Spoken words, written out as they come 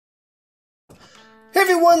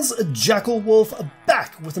Hey everyone's Jackel Wolf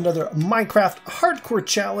back with another Minecraft hardcore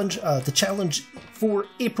challenge. The challenge for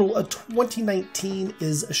April of 2019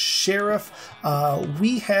 is Sheriff.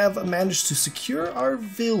 We have managed to secure our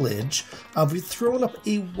village. We've thrown up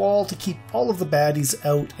a wall to keep all of the baddies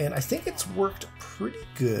out, and I think it's worked pretty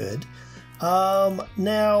good.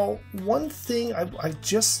 Now, one thing, I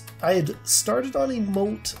had started on a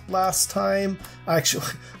moat last time. Actually,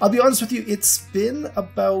 I'll be honest with you, it's been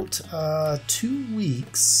about 2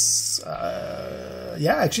 weeks.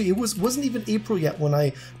 Yeah, actually, it wasn't even April yet when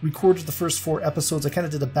I recorded the first 4 episodes. I kind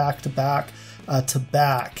of did a back-to-back to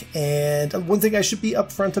back. And one thing I should be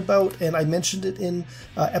upfront about, and I mentioned it in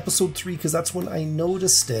episode 3 because that's when I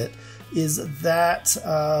noticed it, is that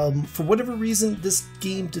for whatever reason this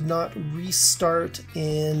game did not restart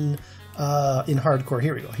in hardcore.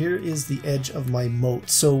 Here we go. Here is the edge of my moat.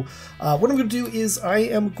 So what I'm going to do is I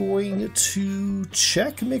am going to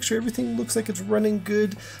check and make sure everything looks like it's running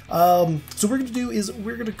good. So what we're going to do is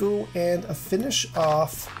we're going to go and finish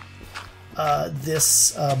off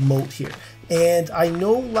this moat here. And I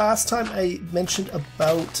know last time I mentioned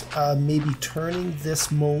about maybe turning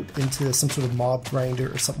this moat into some sort of mob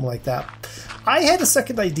grinder or something like that. I had a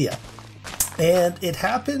second idea, and it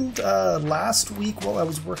happened last week while I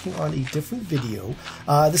was working on a different video.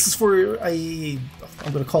 This is for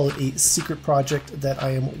I'm going to call it a secret project that I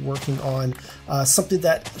am working on. Something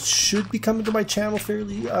that should be coming to my channel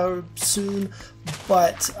fairly soon,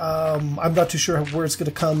 but I'm not too sure where it's going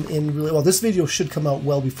to come in really. Well, this video should come out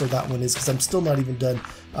well before that one is, because I'm still not even done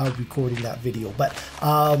recording that video. But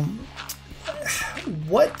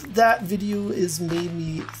what that video is made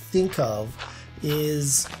me think of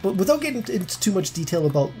is, but without getting into too much detail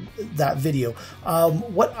about that video,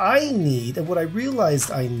 what I need and what I realized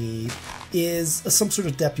I need is some sort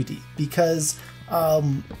of deputy, because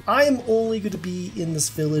I am only going to be in this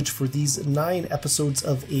village for these 9 episodes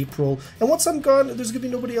of April, and once I'm gone, there's going to be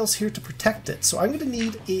nobody else here to protect it. So I'm going to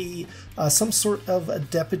need some sort of a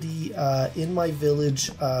deputy in my village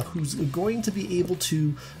who's going to be able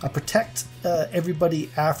to protect everybody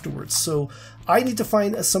afterwards. So I need to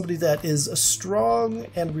find somebody that is strong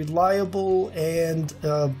and reliable and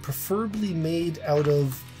preferably made out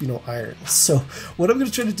of, iron. So what I'm going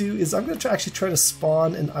to try to do is I'm going to actually try to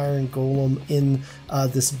spawn an iron golem in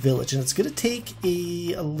this village, and it's going to take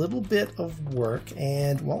a little bit of work.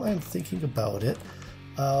 And while I'm thinking about it,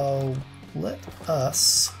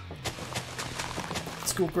 let's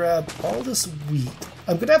go grab all this wheat.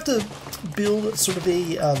 I'm going to have to build sort of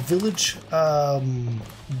a village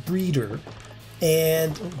breeder.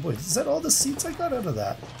 And wait, is that all the seeds I got out of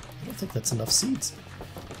that? I don't think that's enough seeds.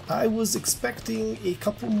 I was expecting a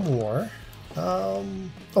couple more. Oh,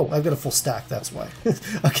 I've got a full stack, that's why.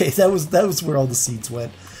 Okay, that was where all the seeds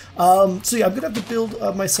went. So yeah, I'm gonna have to build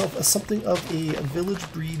myself something of a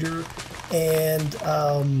village breeder and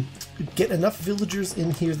get enough villagers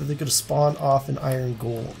in here that they're gonna spawn off an iron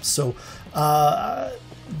golem. So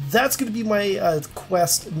that's gonna be my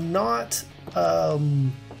quest, not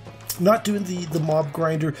doing the mob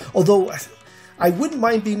grinder, although I wouldn't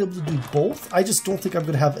mind being able to do both. I just don't think I'm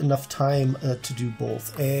going to have enough time to do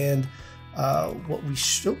both. And what we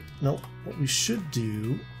should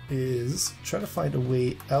do is try to find a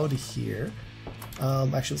way out of here.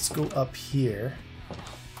 Actually, let's go up here.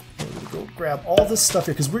 I'm going to go grab all this stuff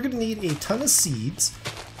here, because we're going to need a ton of seeds.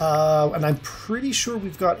 And I'm pretty sure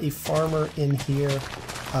we've got a farmer in here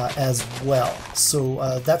as well.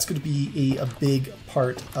 So that's going to be a big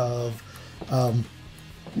part of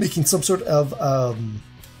making some sort of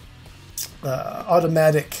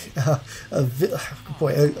automatic a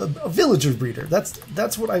villager breeder.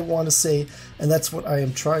 That's what I want to say, and that's what I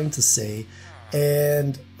am trying to say.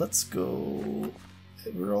 And let's go.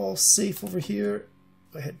 We're all safe over here.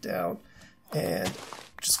 Go head down and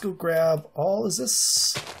just go grab all. Is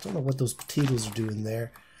this? I don't know what those potatoes are doing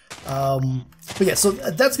there. But yeah, so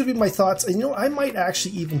that's gonna be my thoughts. And I might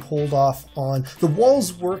actually even hold off on the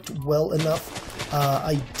walls. Worked well enough.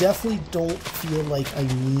 I definitely don't feel like I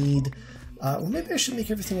need. Well, maybe I should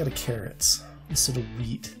make everything out of carrots instead of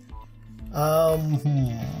wheat. I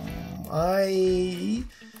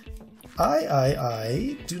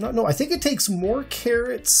do not know. I think it takes more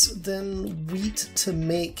carrots than wheat to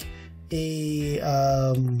make a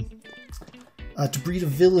to breed a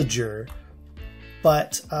villager.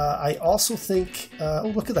 But I also think,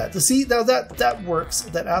 oh, look at that. See, now that works.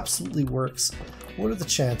 That absolutely works. What are the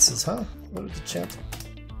chances, huh? What are the chances?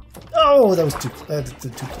 Oh, that was too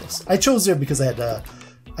close. I chose there because I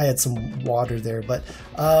had some water there, but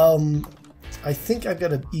I think I've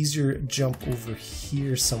got an easier jump over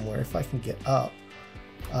here somewhere if I can get up.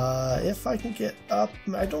 If I can get up,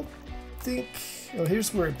 I don't think... Oh,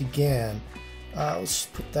 here's where it began. Let's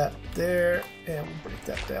just put that there, and we'll break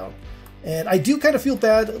that down. And I do kind of feel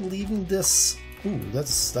bad leaving this... Ooh, that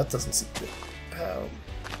doesn't seem good.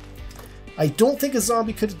 I don't think a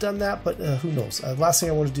zombie could have done that, but who knows. Last thing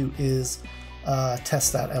I want to do is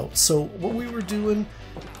test that out. So what we were doing...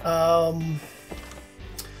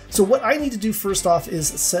 So what I need to do first off is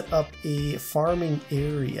set up a farming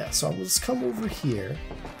area. So I'll just come over here,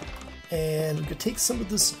 and we could take some of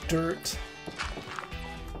this dirt.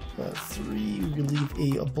 3, we can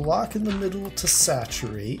leave a block in the middle to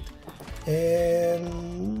saturate. And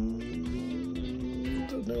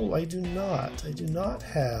no, I do not. I do not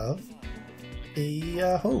have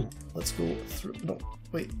a hoe. Let's go through. No,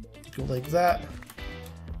 wait. Go like that.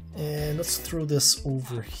 And let's throw this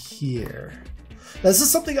over here. Now, this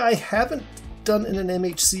is something I haven't done in an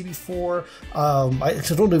MHC before. I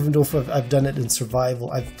don't even know if I've done it in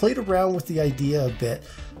survival. I've played around with the idea a bit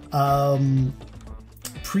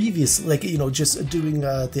previously, like, you know, just doing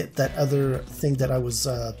that other thing that I was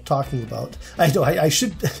talking about. I know I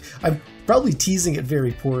should. I'm probably teasing it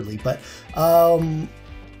very poorly, but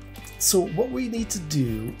so what we need to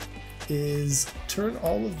do is turn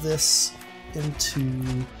all of this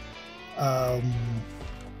into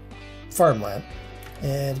farmland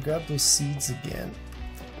and grab those seeds again.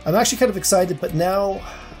 I'm actually kind of excited, but now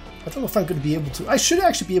I don't know if I'm going to be able to. I should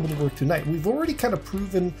actually be able to work through night. We've already kind of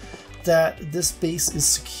proven that this base is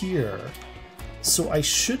secure, so I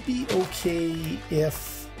should be okay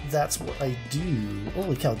if that's what I do.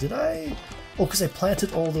 Holy cow, did I? Oh, because I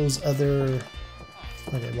planted all those other...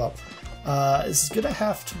 Okay, well, this is going to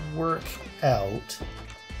have to work out.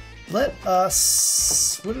 Let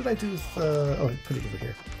us... What did I do with... oh, I put it over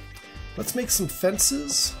here. Let's make some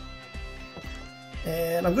fences.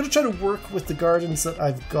 And I'm going to try to work with the gardens that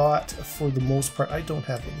I've got for the most part. I don't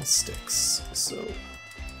have any sticks. So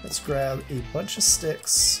let's grab a bunch of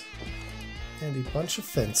sticks and a bunch of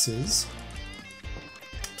fences.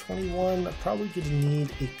 21, I'm probably going to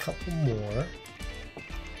need a couple more.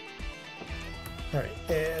 Alright,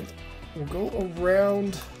 and we'll go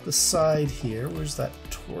around the side here. Where's that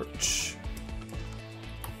torch?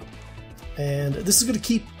 And this is going to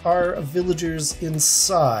keep our villagers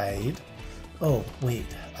inside. Oh, wait.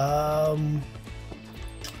 What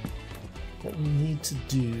we need to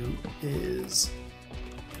do is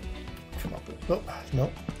come up with... Oh,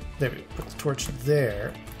 no. There we go. Put the torch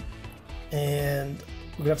there. And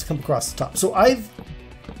we're going to have to come across the top. So I've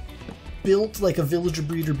built like a villager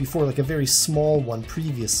breeder before, like a very small one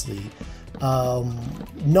previously.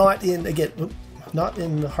 Not in, again, not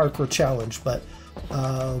in Hardcore Challenge, but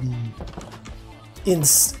in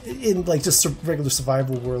like just regular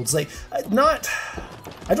survival worlds. Like, not...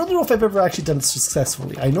 I don't know if I've ever actually done it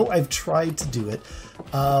successfully. I know I've tried to do it,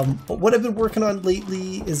 but what I've been working on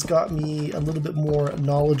lately has got me a little bit more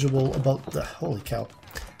knowledgeable about the... Holy cow.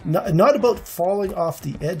 Not about falling off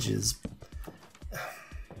the edges.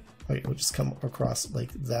 Wait, we'll just come across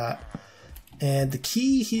like that. And the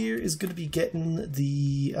key here is going to be getting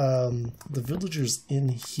the villagers in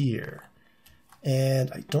here.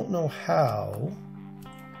 And I don't know how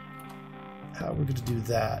we're going to do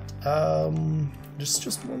that.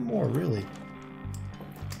 Just one more, really.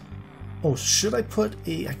 Oh, should I put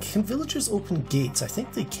a... Can villagers open gates? I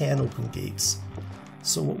think they can open gates.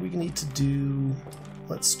 So what we need to do...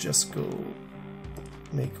 Let's just go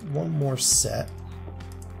make one more set.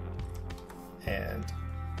 And...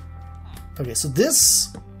 Okay, so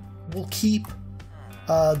this will keep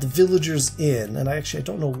the villagers in. And I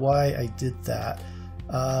don't know why I did that.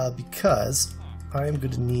 Because I'm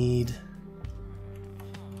going to need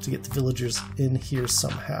to get the villagers in here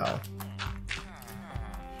somehow.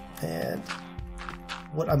 And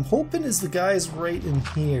what I'm hoping is the guys right in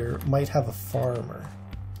here might have a farmer.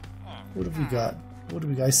 What have we got? What do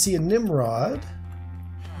we got? I see a Nimrod.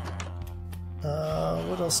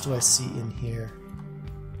 What else do I see in here?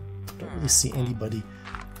 Don't really see anybody.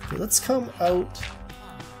 Okay, let's come out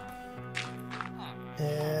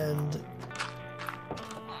and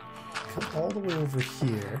come all the way over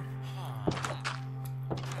here.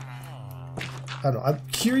 I don't know. I'm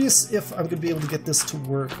curious if I'm going to be able to get this to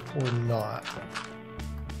work or not.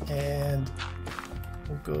 And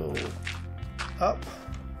we'll go up.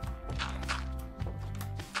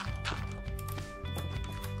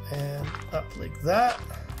 And up like that.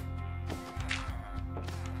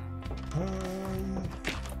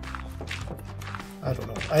 I don't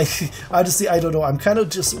know. Honestly, I don't know. I'm kind of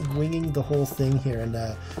just winging the whole thing here, and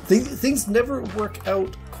things never work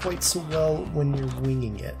out quite so well when you're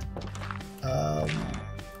winging it. I'll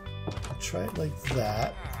try it like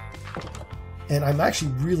that. And I'm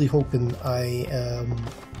actually really hoping I am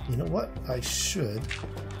You know what? I should.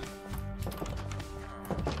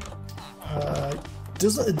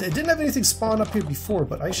 It didn't have anything spawn up here before,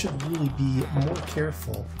 but I should really be more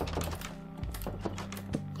careful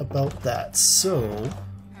about that. So,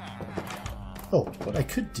 oh, what I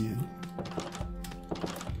could do.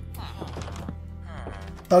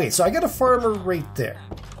 Okay, so I got a farmer right there.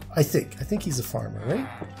 I think he's a farmer, right?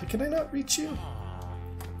 But can I not reach you?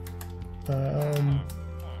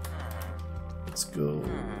 Let's go.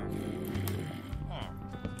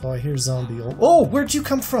 Oh, I hear zombie. Oh, where'd you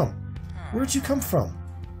come from? Where'd you come from?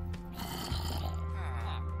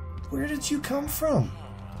 Where did you come from?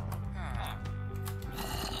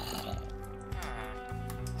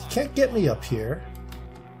 You can't get me up here.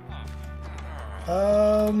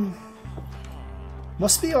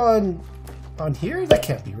 Must be on here? That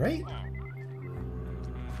can't be right.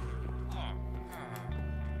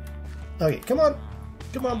 Okay, come on.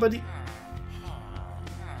 Come on, buddy.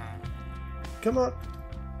 Come on.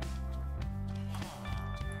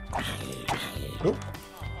 Oh.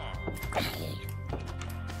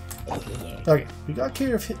 Okay, we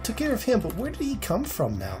took care of him, but where did he come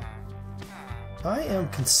from now? I am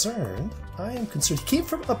concerned. He came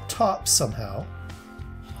from up top somehow.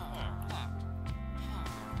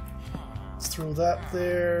 Let's throw that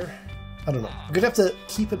there. I don't know. I'm gonna have to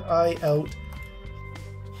keep an eye out.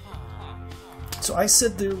 So I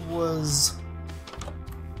said there was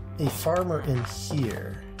a farmer in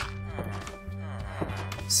here.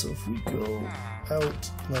 So if we go out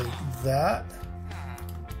like that.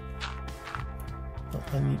 Oh,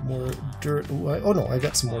 I need more dirt. Oh no, I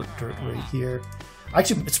got some more dirt right here.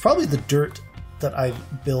 Actually, it's probably the dirt that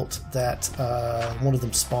I've built that one of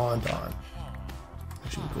them spawned on.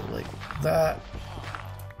 Actually, we'll go like that.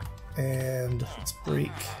 And let's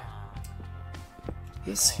break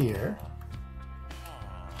this here.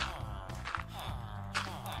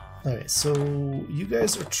 Alright, so you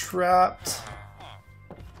guys are trapped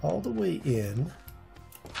all the way in.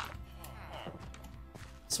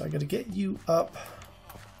 So I gotta get you up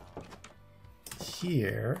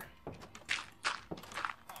here.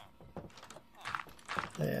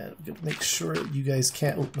 And I'm gonna make sure you guys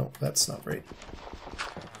can't. Oh, no, that's not right.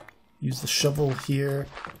 Use the shovel here.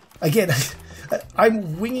 Again,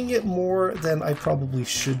 I'm winging it more than I probably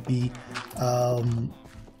should be.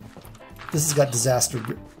 This has got disaster.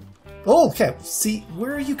 Oh, okay. See,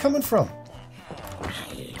 where are you coming from?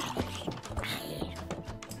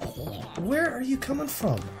 Where are you coming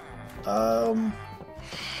from? Oh,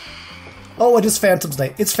 it is Phantom's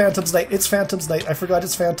Night. It's Phantom's Night. It's Phantom's Night. I forgot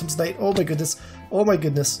it's Phantom's Night. Oh my goodness. Oh my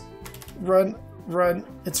goodness. Run, run.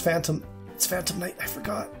 It's Phantom. It's Phantom Night. I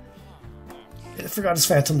forgot. I forgot it's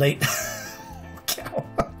Phantom Night. Cow.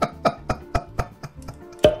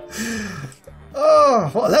 Oh,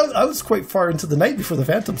 well, I was quite far into the night before the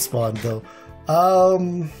Phantom spawned, though.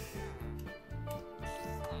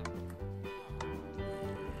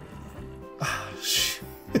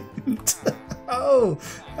 Shoot. Oh,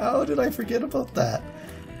 how did I forget about that?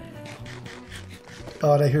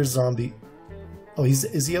 Oh, and I hear zombie. Oh,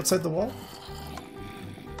 is he outside the wall?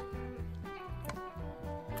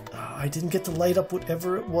 Oh, I didn't get to light up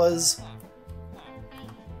whatever it was.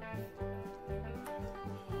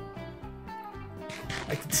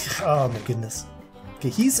 Oh my goodness. Okay,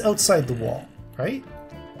 he's outside the wall, right?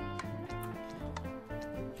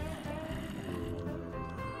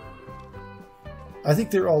 I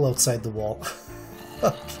think they're all outside the wall.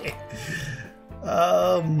 Okay.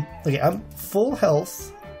 Okay, I'm full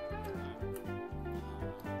health.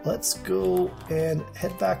 Let's go and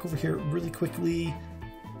head back over here really quickly.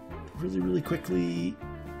 Really quickly.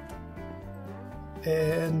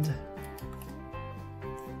 And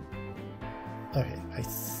okay, I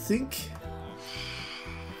think.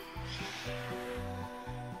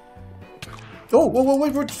 Oh, whoa,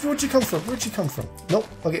 wait, where'd you come from? Where'd you come from? Nope.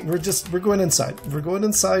 Okay, we're going inside. We're going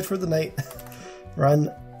inside for the night. Run,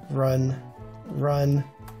 run, run.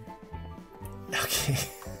 Okay.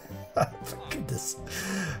 Oh, my goodness.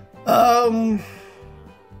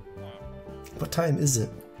 What time is it?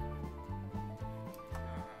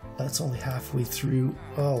 That's only halfway through.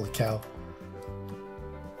 Holy cow.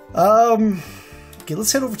 Okay,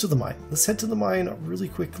 let's head over to the mine. Let's head to the mine really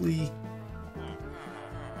quickly.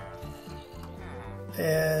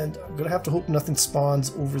 And I'm gonna have to hope nothing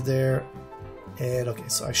spawns over there. And okay,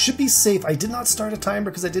 so I should be safe. I did not start a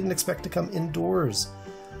timer because I didn't expect to come indoors.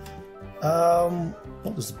 Oh,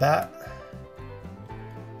 there's a bat.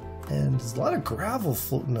 And there's a lot of gravel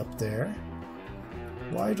floating up there.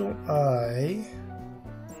 Why don't I...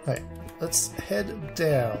 Alright, let's head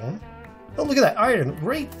down. Oh, look at that iron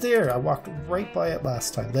right there. I walked right by it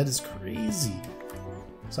last time. That is crazy.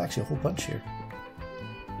 There's actually a whole bunch here.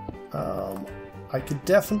 I could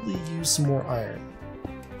definitely use some more iron,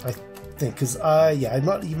 I think, because yeah, I'm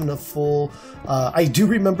not even a full... I do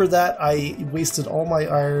remember that I wasted all my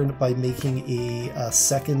iron by making a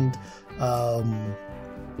second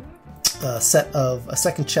set of a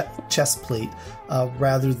second chest plate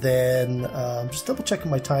rather than just double checking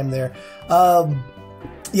my time there.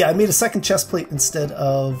 Yeah, I made a second chest plate instead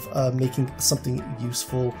of making something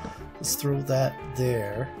useful. Let's throw that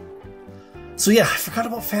there. So yeah, I forgot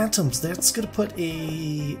about phantoms. That's gonna put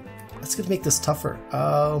a... That's gonna make this tougher.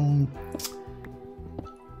 No,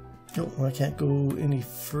 I can't go any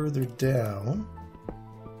further down.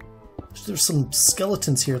 There's some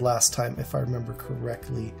skeletons here last time, if I remember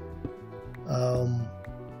correctly. Oh,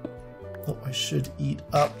 I should eat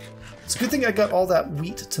up. It's a good thing I got all that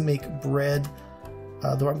wheat to make bread,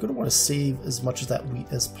 though I'm going to want to save as much of that wheat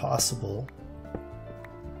as possible.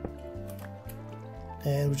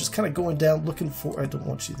 And we're just kind of going down looking for... I don't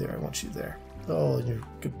want you there, I want you there. Oh, you're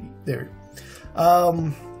good. There.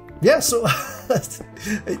 Yeah, so...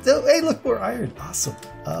 hey, look, more iron. Awesome.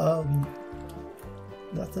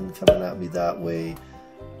 Nothing coming at me that way.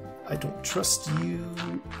 I don't trust you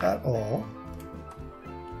at all.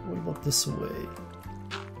 What about this way?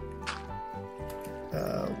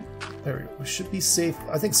 There we go. We should be safe.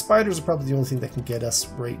 I think spiders are probably the only thing that can get us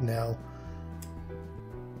right now.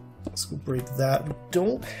 Let's go break that. We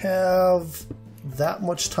don't have that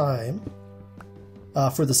much time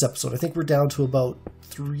for this episode. I think we're down to about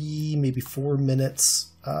 3, maybe 4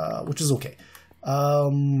 minutes, which is okay.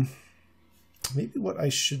 Maybe what I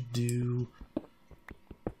should do...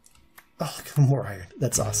 Oh, look, more iron.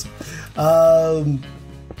 That's awesome.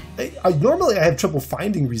 Normally I have trouble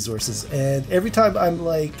finding resources, and every time I'm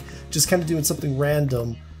like just kind of doing something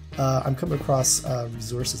random, I'm coming across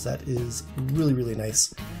resources. That is really, really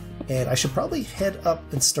nice. And I should probably head up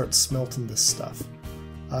and start smelting this stuff,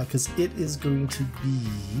 because it is going to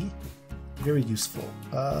be very useful.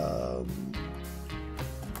 There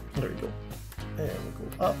we go. And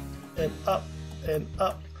we'll go up and up and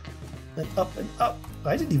up and up and up.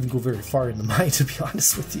 I didn't even go very far in the mine, to be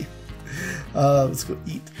honest with you. Let's go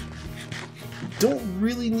eat. Don't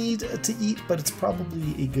really need to eat, but it's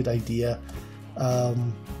probably a good idea.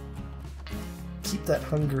 Keep that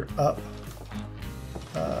hunger up.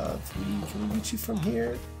 Can we reach you from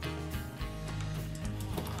here?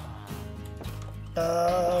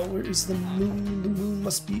 Where is the moon? The moon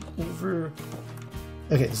must be over.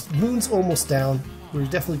 Okay, so the moon's almost down. We're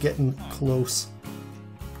definitely getting close.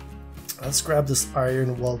 Let's grab this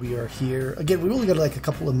iron while we are here. Again, we only got like a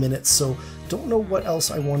couple of minutes, so don't know what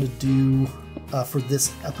else I want to do for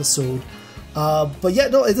this episode. But yeah,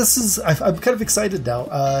 no, this is... I'm kind of excited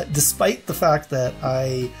now. Despite the fact that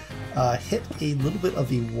I hit a little bit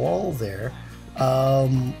of a wall there,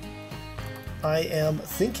 I am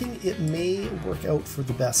thinking it may work out for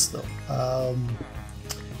the best, though.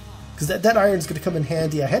 Because that iron's going to come in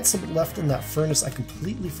handy. I had some left in that furnace I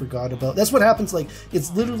completely forgot about. That's what happens, like,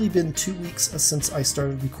 it's literally been 2 weeks since I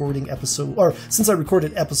started recording since I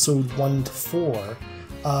recorded episode 1 to 4.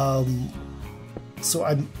 So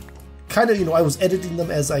I'm kind of, I was editing them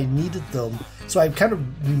as I needed them. So I kind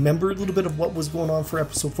of remember a little bit of what was going on for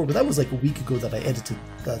episode 4, but that was like a week ago that I edited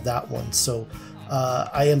that one. So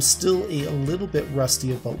I am still a little bit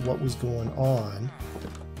rusty about what was going on.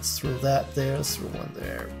 Let's throw that there, let's throw one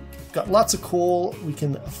there. Got lots of coal, we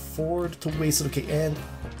can afford to waste it. Okay, and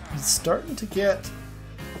it's starting to get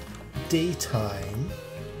daytime.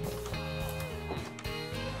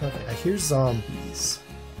 Okay, I hear zombies.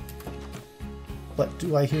 But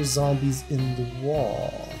do I hear zombies in the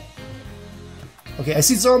wall? Okay, I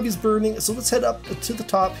see zombies burning, so let's head up to the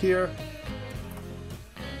top here.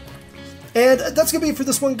 And that's going to be it for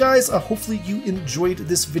this one, guys. Hopefully you enjoyed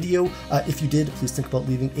this video. If you did, please think about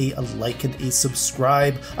leaving a like and a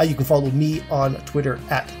subscribe. You can follow me on Twitter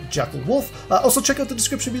at JackelWolf. Also, check out the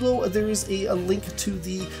description below. There is a link to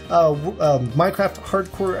the Minecraft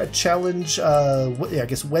Hardcore Challenge, I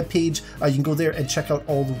guess, webpage. You can go there and check out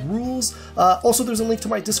all the rules. Also, there's a link to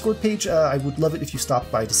my Discord page. I would love it if you stopped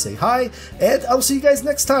by to say hi. And I'll see you guys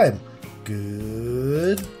next time.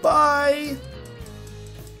 Goodbye.